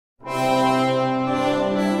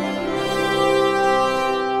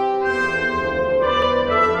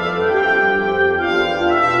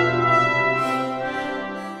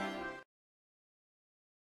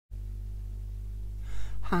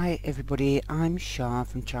everybody, I'm Shah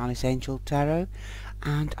from CharliesAngelTarot,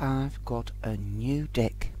 and I've got a new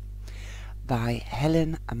deck by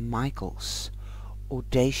Helen Michaels,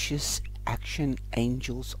 Audacious Action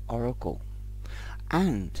Angels Oracle.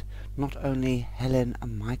 And not only Helen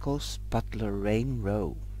Michaels, but Lorraine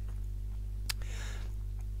Rowe.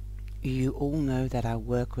 You all know that I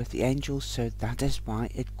work with the angels, so that is why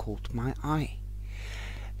it caught my eye.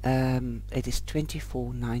 It is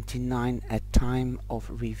 $24.99 at time of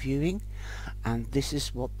reviewing, and this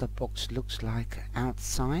is what the box looks like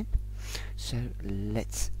outside. So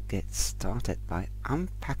let's get started by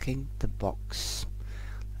unpacking the box.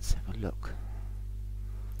 Let's have a look.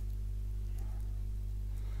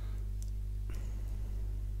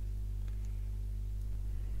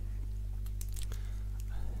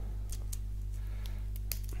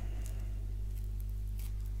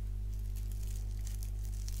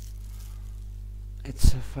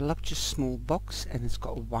 It's a voluptuous small box, and it's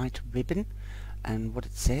got a white ribbon, and what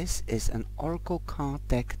it says is an oracle card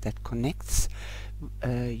deck that connects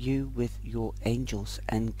you with your angels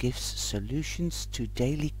and gives solutions to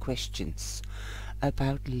daily questions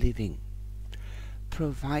about living,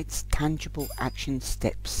 provides tangible action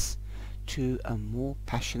steps to a more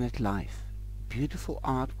passionate life, beautiful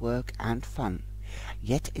artwork and fun,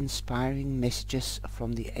 yet inspiring messages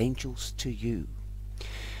from the angels to you.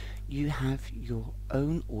 You have your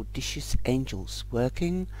own audacious angels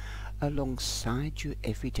working alongside you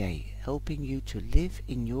every day, helping you to live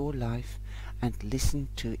in your life and listen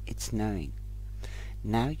to its knowing.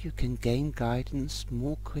 Now you can gain guidance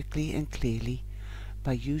more quickly and clearly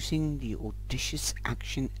by using the Audacious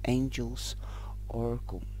Action Angels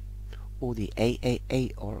Oracle, or the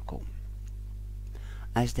AAA Oracle,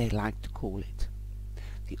 as they like to call it.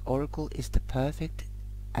 The Oracle is the perfect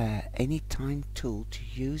anytime tool to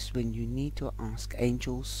use when you need to ask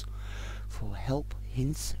angels for help,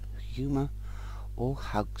 hints, humor, or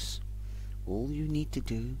hugs. All you need to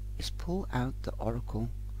do is pull out the oracle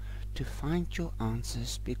to find your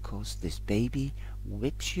answers, because this baby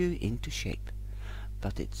whips you into shape.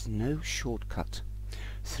 But it's no shortcut.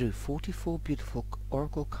 Through 44 beautiful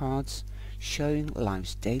oracle cards showing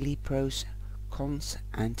life's daily pros, cons,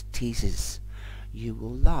 and teases, you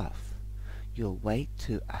will laugh your way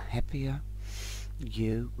to a happier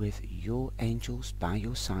you with your angels by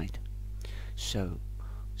your side. So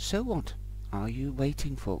what are you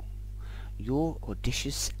waiting for? Your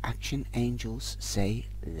Audacious Action Angels say,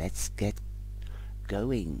 let's get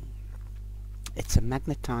going. It's a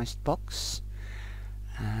magnetized box,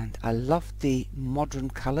 and I love the modern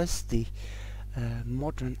colors, the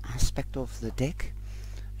modern aspect of the deck.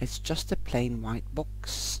 It's just a plain white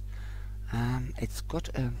box. It's got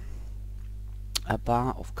a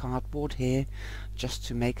bar of cardboard here just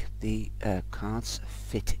to make the cards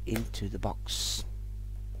fit into the box.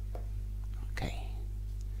 Okay,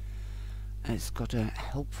 it's got a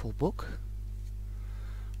helpful book.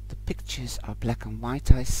 The pictures are black and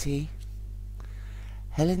white, I see.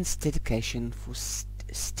 Helen's dedication for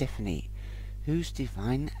Stephanie, whose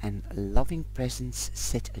divine and loving presence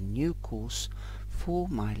set a new course for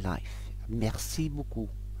my life. Merci beaucoup.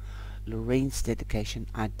 Lorraine's dedication: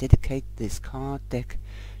 I dedicate this card deck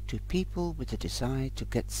to people with a desire to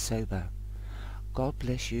get sober. God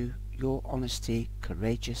bless you, your honesty,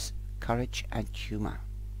 courage and humor.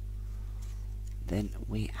 Then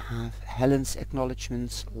we have Helen's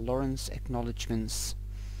acknowledgements, Lauren's acknowledgements,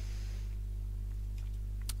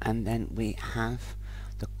 and then we have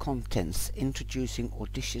the contents introducing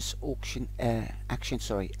Audacious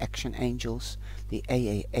Action Angels, the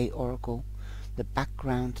AAA Oracle, the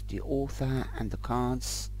background, the author, and the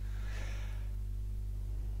cards.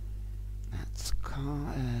 That's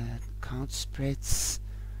card spreads,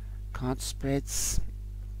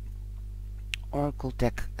 oracle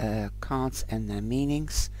deck cards and their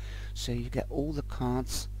meanings. So you get all the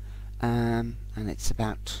cards, and it's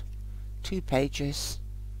about 2 pages.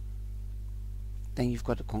 Then you've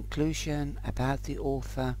got a conclusion about the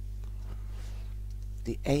author.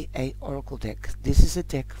 The AA Oracle deck. This is a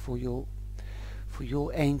deck for your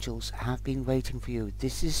angels have been waiting for you.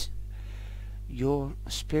 This is your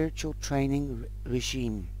spiritual training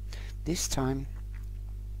regime. This time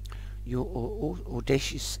your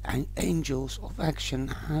audacious angels of action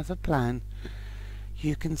have a plan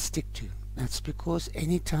you can stick to. That's because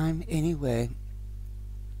anytime, anywhere,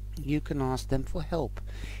 you can ask them for help,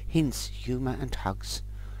 hints, humor, and hugs.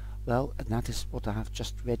 Well, and that is what I have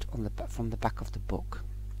just read on from the back of the book.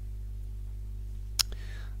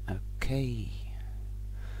 Okay.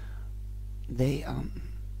 They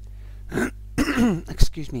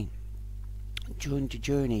excuse me. During the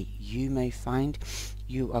journey, you may find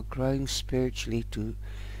you are growing spiritually to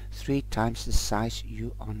 3 times the size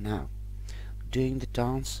you are now. Doing the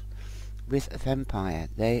dance with a vampire.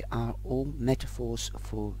 They are all metaphors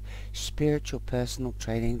for spiritual personal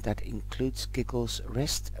training that includes giggles,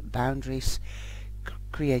 rest, boundaries,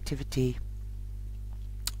 creativity,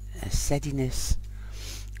 sadiness,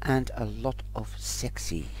 and a lot of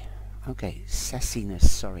sassiness,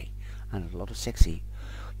 sorry, and a lot of sexy.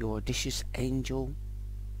 Your audacious angels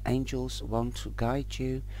want to guide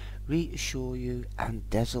you, reassure you, and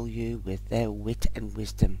dazzle you with their wit and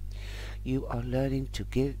wisdom. You are learning to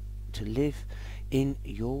live in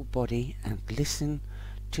your body and listen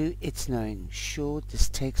to its knowing. Sure, this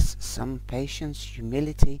takes some patience,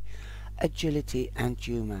 humility, agility, and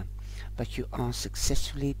humor, but you are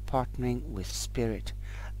successfully partnering with spirit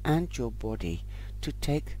and your body to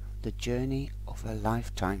take the journey of a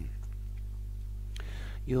lifetime.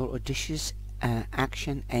 Your audacious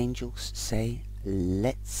action angels say,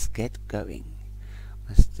 let's get going.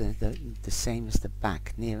 That's the same as the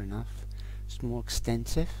back, near enough. It's more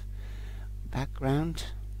extensive. Background.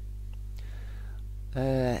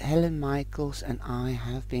 Helen Michaels and I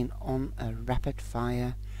have been on a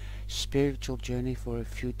rapid-fire spiritual journey for a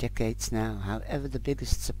few decades now. However, the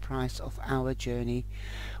biggest surprise of our journey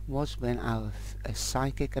was when our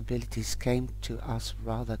psychic abilities came to us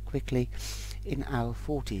rather quickly in our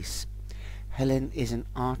 40s. Helen is an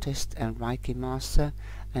artist and Reiki master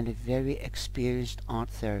and a very experienced art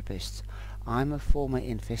therapist. I'm a former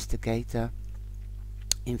investigative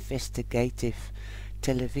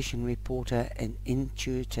television reporter, an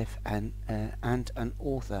intuitive and an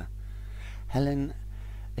author. Helen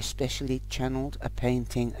especially channeled a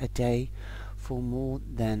painting a day for more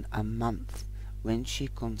than a month. When she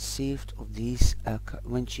conceived of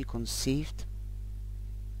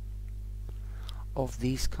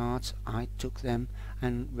these cards, I took them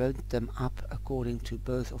and wrote them up according to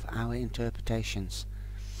both of our interpretations.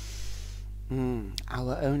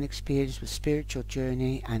 Our own experience with spiritual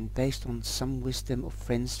journey, and based on some wisdom of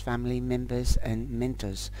friends, family members and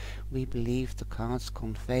mentors, we believe the cards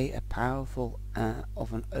convey a powerful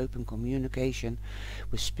of an open communication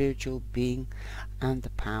with spiritual being and the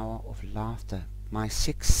power of laughter. My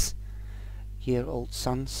 6-year-old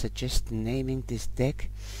son suggests naming this deck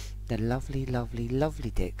the lovely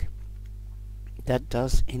deck. That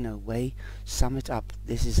does in a way sum it up.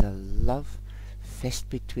 This is a love fest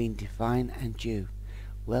between divine and you.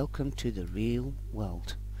 Welcome to the real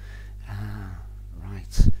world.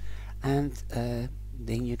 Right. And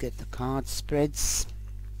then you get the card spreads,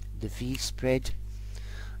 the V spread,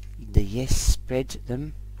 the yes spread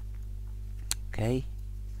them. Okay.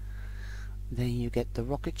 Then you get the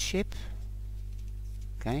rocket ship.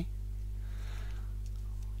 Okay.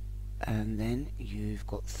 And then you've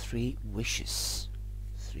got 3 wishes.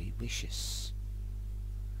 3 wishes.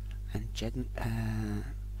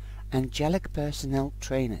 Angelic personnel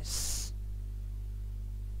trainers.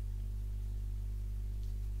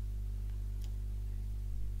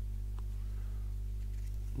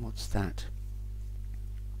 What's that?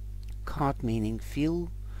 Card meaning, feel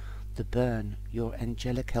the burn your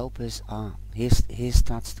angelic helpers are. Here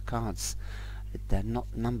starts the cards. They're not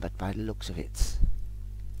numbered by the looks of it.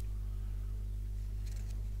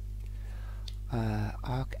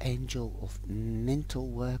 Archangel of mental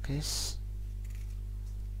workers.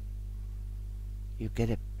 You get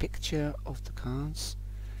a picture of the cards.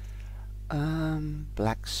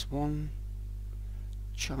 Black Swan.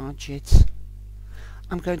 Charge it.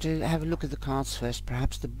 I'm going to have a look at the cards first.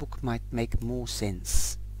 Perhaps the book might make more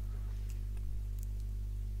sense.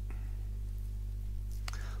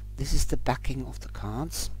 This is the backing of the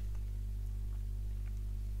cards.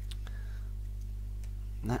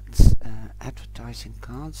 That's advertising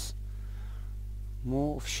cards.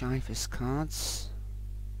 More of Scheifer's cards.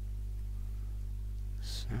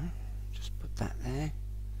 So, just put that there.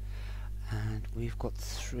 And we've got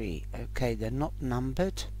 3. Okay, they're not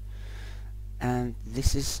numbered. And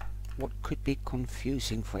this is what could be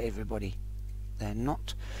confusing for everybody. They're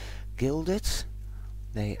not gilded.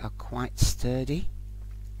 They are quite sturdy.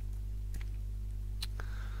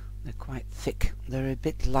 They're quite thick. They're a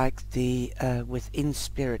bit like the within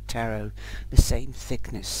Spirit Tarot, the same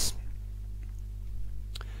thickness.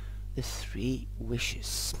 The 3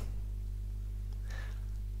 wishes.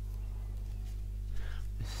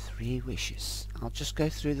 The 3 wishes. I'll just go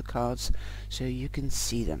through the cards so you can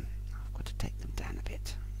see them. I've got to take them down a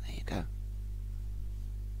bit. There you go.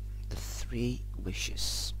 The 3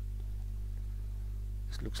 wishes.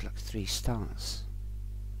 This looks like 3 stars.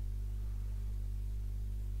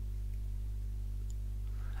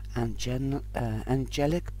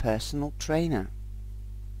 Angelic personal trainer.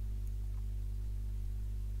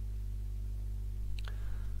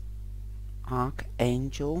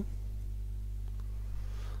 Archangel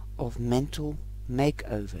of mental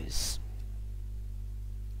makeovers.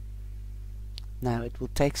 Now it will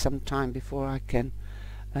take some time before I can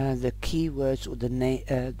the keywords or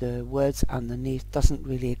the words underneath doesn't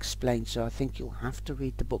really explain, so I think you'll have to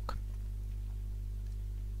read the book.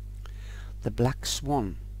 The Black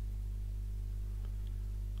Swan.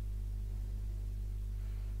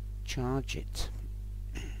 Charge it.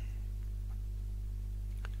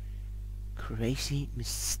 Crazy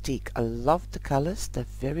Mystique. I love the colors. They're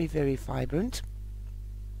very, very vibrant.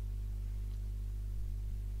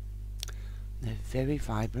 They're very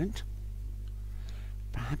vibrant.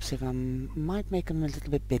 Perhaps if I might make them a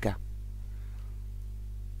little bit bigger.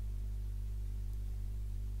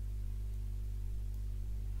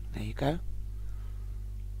 There you go.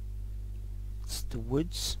 It's the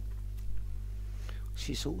woods.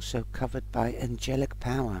 She's also covered by angelic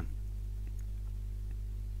power.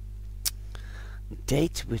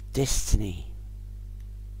 Date with destiny.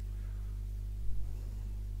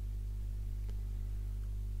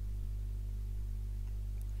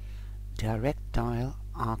 Direct dial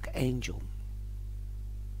Archangel.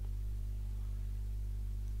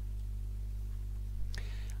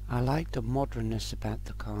 I like the modernness about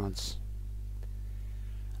the cards.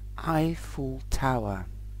 Eiffel Tower.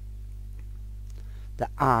 The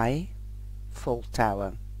Eiffel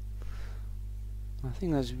Tower. I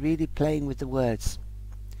think I was really playing with the words.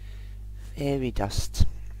 Fairy dust.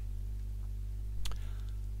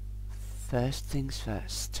 First things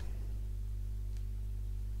first.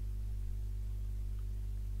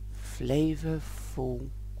 Flavorful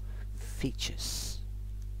features.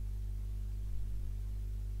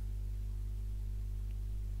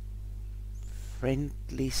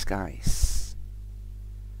 Friendly skies.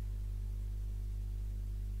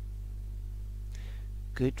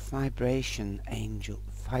 Good vibration angel.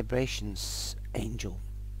 Vibrations angel.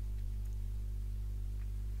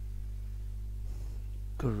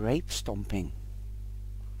 Grape stomping.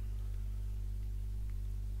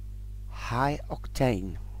 High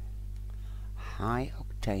octane. High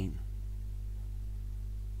octane.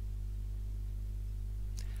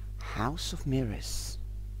 House of Mirrors.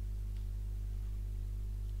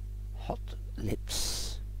 Hot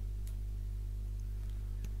lips.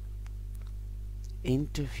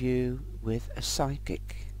 Interview with a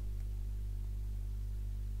psychic.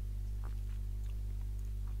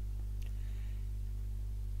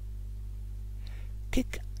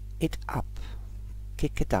 Kick it up.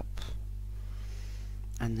 Kick it up.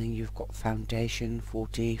 And then you've got foundation,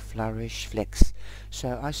 40, flourish, flex.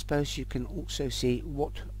 So I suppose you can also see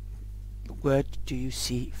what word do you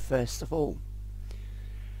see first of all.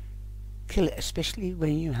 Kill it, especially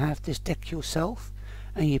when you have this deck yourself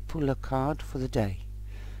and you pull a card for the day.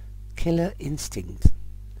 Killer instinct.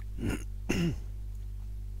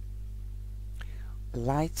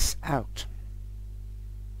 Lights out.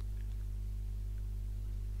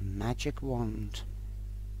 Magic wand.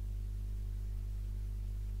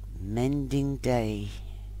 Mending day.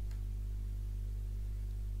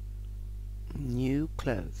 New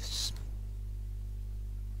clothes.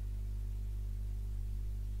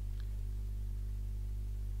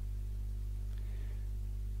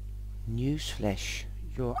 Newsflash.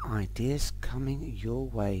 Your ideas coming your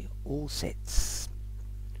way. All sets.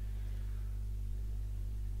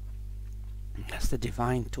 That's the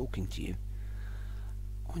divine talking to you.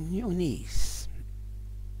 On your knees.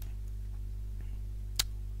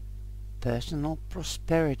 Personal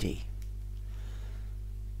prosperity.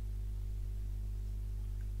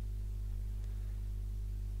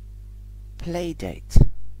 Playdate.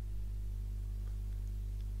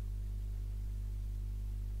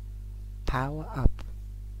 Power up.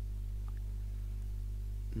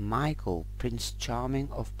 Michael, Prince Charming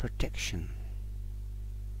of protection.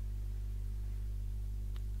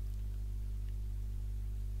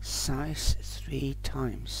 Size 3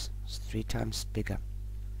 times. It's 3 times bigger.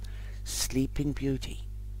 Sleeping Beauty.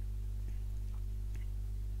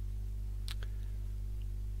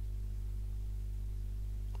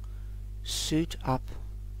 Suit up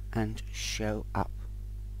and show up.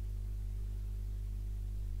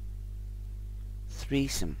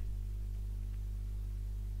 Threesome.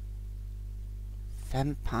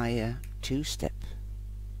 Vampire 2-step.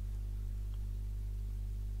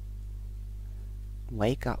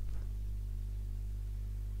 Wake up.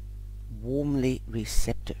 Warmly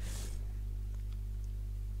receptive.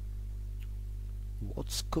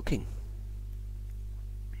 What's cooking?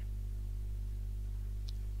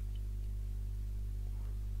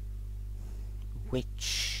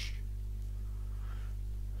 Witch.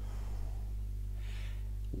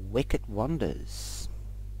 Wicked wonders.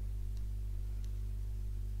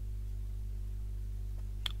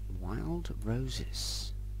 Wild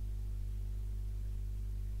roses.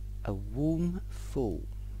 A warm fall.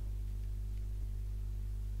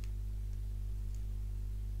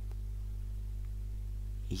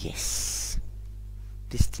 Yes.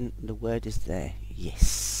 Distant, the word is there.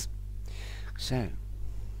 Yes. So,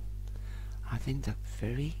 I think they're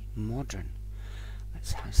very modern.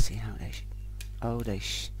 Let's see how they... Oh,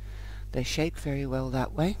 they shape very well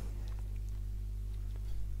that way.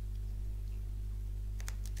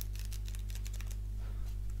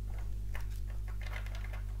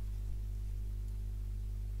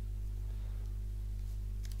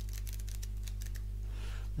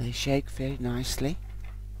 They shake very nicely.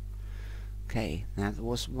 Okay, now there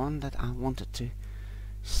was one that I wanted to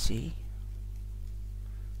see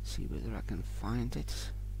whether I can find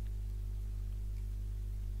it.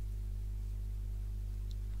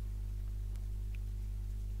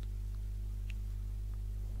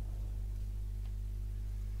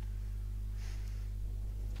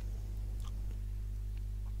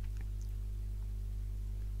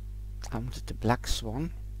 I wanted the black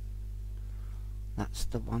swan. That's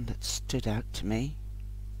the one that stood out to me.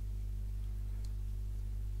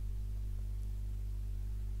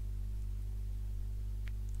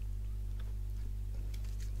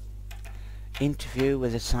 Interview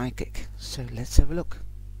with a psychic. So let's have a look.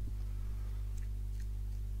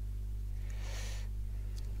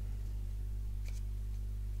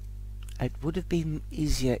 It would have been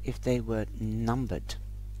easier if they were numbered,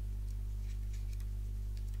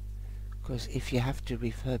 because if you have to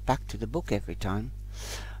refer back to the book every time,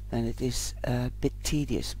 then it is a bit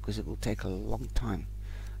tedious, because it will take a long time.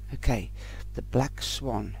 Okay, the black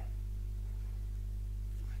swan.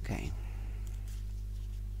 Okay.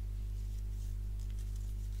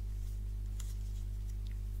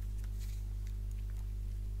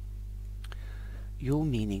 Your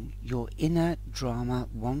meaning: your inner drama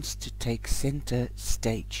wants to take center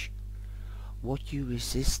stage. What you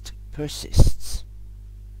resist persists.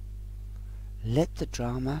 Let the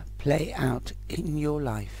drama play out in your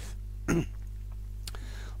life.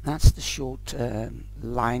 That's the short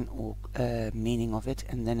line or meaning of it,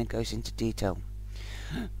 and then it goes into detail.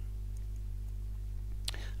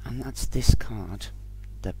 And that's this card,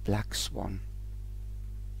 the Black Swan.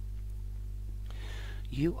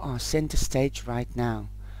 You are center stage right now,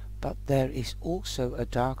 but there is also a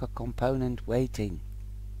darker component waiting.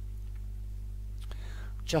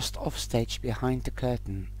 Just off stage, behind the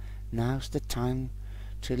curtain. Now's the time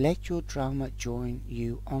to let your drama join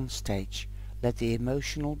you on stage. Let the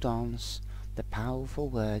emotional dance, the powerful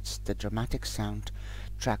words, the dramatic sound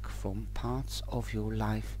track from parts of your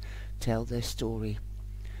life tell their story.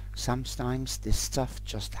 Sometimes this stuff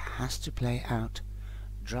just has to play out.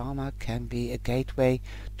 Drama can be a gateway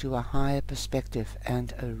to a higher perspective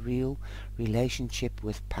and a real relationship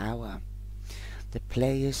with power. The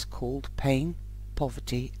players called pain,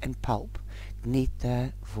 poverty and pulp need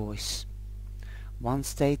their voice.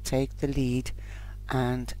 Once they take the lead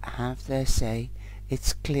and have their say,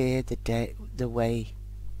 it's clear the way.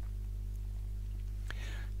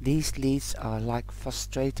 These leads are like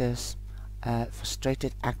frustrated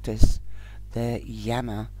actors. They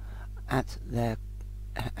yammer at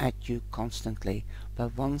you constantly,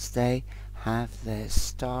 but once they have their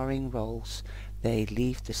starring roles, they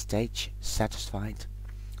leave the stage satisfied.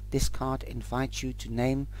 This card invites you to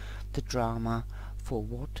name the drama for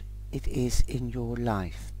what it is in your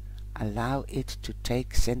life. Allow it to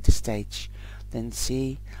take center stage, then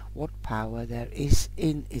see what power there is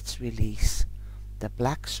in its release. The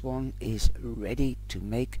Black Swan is ready to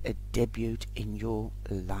make a debut in your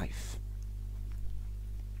life.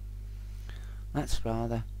 That's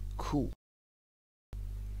rather cool.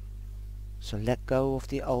 So let go of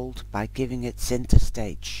the old by giving it center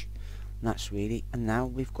stage. That's really, and now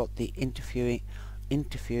we've got the interview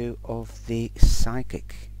of the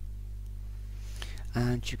psychic,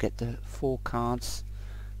 and you get the 4 cards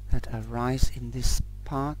that arise in this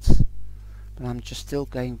part, but I'm just still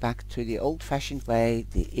going back to the old-fashioned way,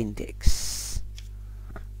 the index.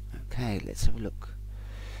 Okay, let's have a look.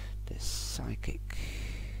 The psychic.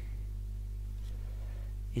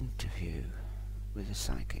 Interview with a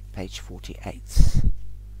psychic, page 48.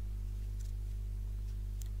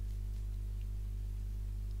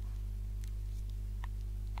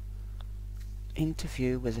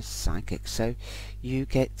 Interview with a psychic. So you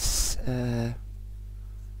get a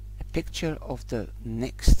picture of the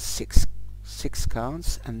next six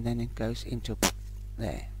cards, and then it goes into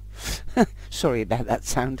there. Sorry about that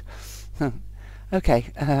sound. Okay.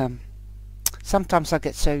 Sometimes I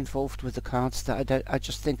get so involved with the cards that I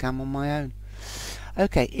just think I'm on my own.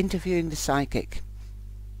 Okay, interviewing the psychic.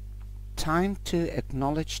 time to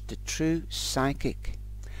acknowledge the true psychic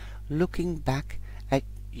looking back at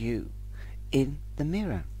you in the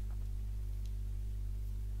mirror.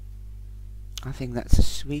 I think that's a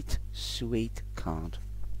sweet, sweet card.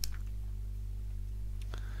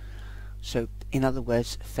 So, in other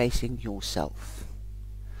words, facing yourself.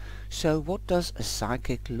 So what does a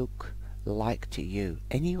psychic look like to you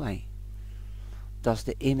anyway? Does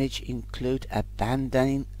the image include a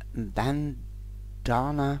bandana,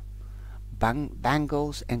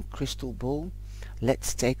 bangles and crystal ball?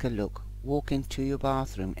 Let's take a look. Walk into your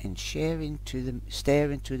bathroom and stare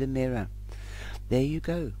into the mirror. There you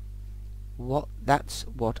go. That's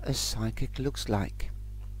what a psychic looks like.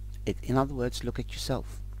 In other words, look at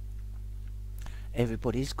yourself.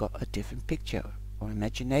 Everybody's got a different picture or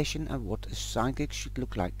imagination of what a psychic should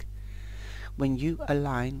look like. When you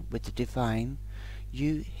align with the divine,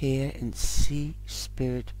 you hear and see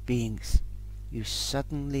spirit beings. You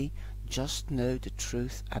suddenly just know the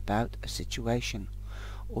truth about a situation,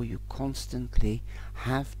 or you constantly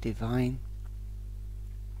have divine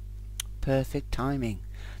perfect timing.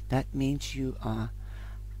 That means you are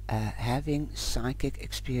having psychic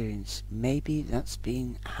experience. Maybe that's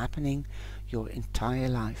been happening your entire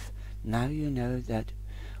life. Now you know that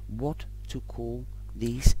what to call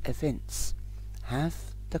these events. Have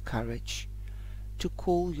the courage to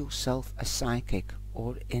call yourself a psychic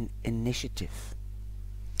or an initiative.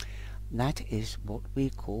 That is what we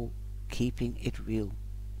call keeping it real.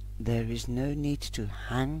 There is no need to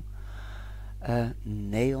hang a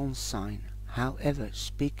neon sign. However,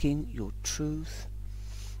 speaking your truth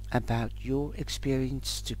about your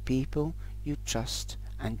experience to people you trust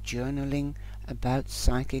and journaling about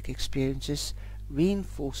psychic experiences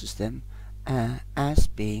reinforces them as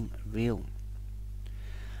being real.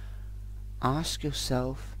 Ask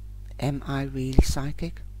yourself, am I really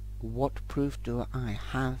psychic? What proof do I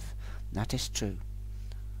have that is true?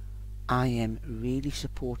 I am really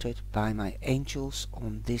supported by my angels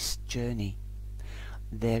on this journey.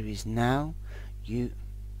 There is now you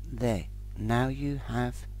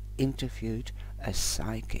have interviewed a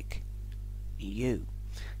psychic. You.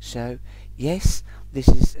 So yes,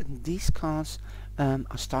 these cards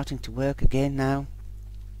are starting to work again now.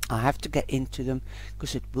 I have to get into them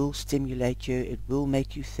because it will stimulate you, it will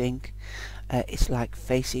make you think. It's like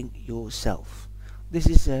facing yourself. This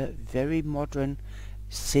is a very modern,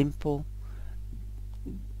 simple,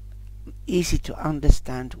 easy to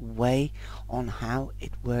understand way on how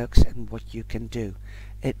it works and what you can do.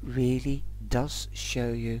 It really does show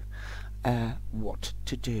you what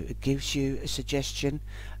to do. It gives you a suggestion,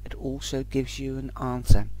 it also gives you an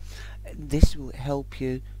answer. This will help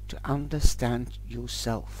you to understand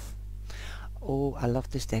yourself. Oh, I love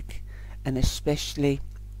this deck, and especially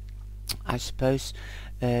I suppose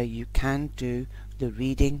you can do the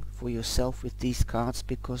reading for yourself with these cards,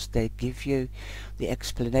 because they give you the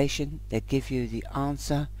explanation, they give you the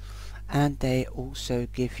answer, and they also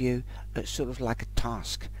give you a sort of like a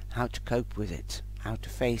task, how to cope with it, how to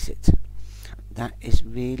face it. That is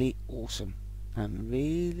really awesome. I'm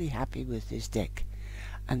really happy with this deck.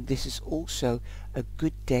 And this is also a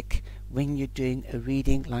good deck when you're doing a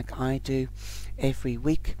reading like I do every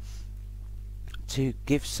week, to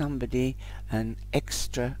give somebody an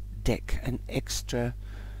extra deck, an extra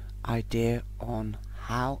idea on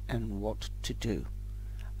how and what to do.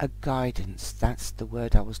 A guidance, that's the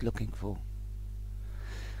word I was looking for.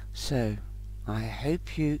 So I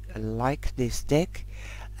hope you like this deck,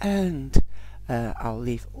 and I'll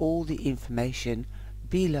leave all the information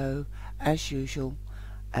below as usual,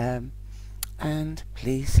 and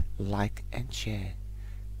please like and share.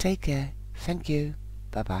 Take care, thank you,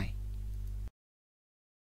 bye bye.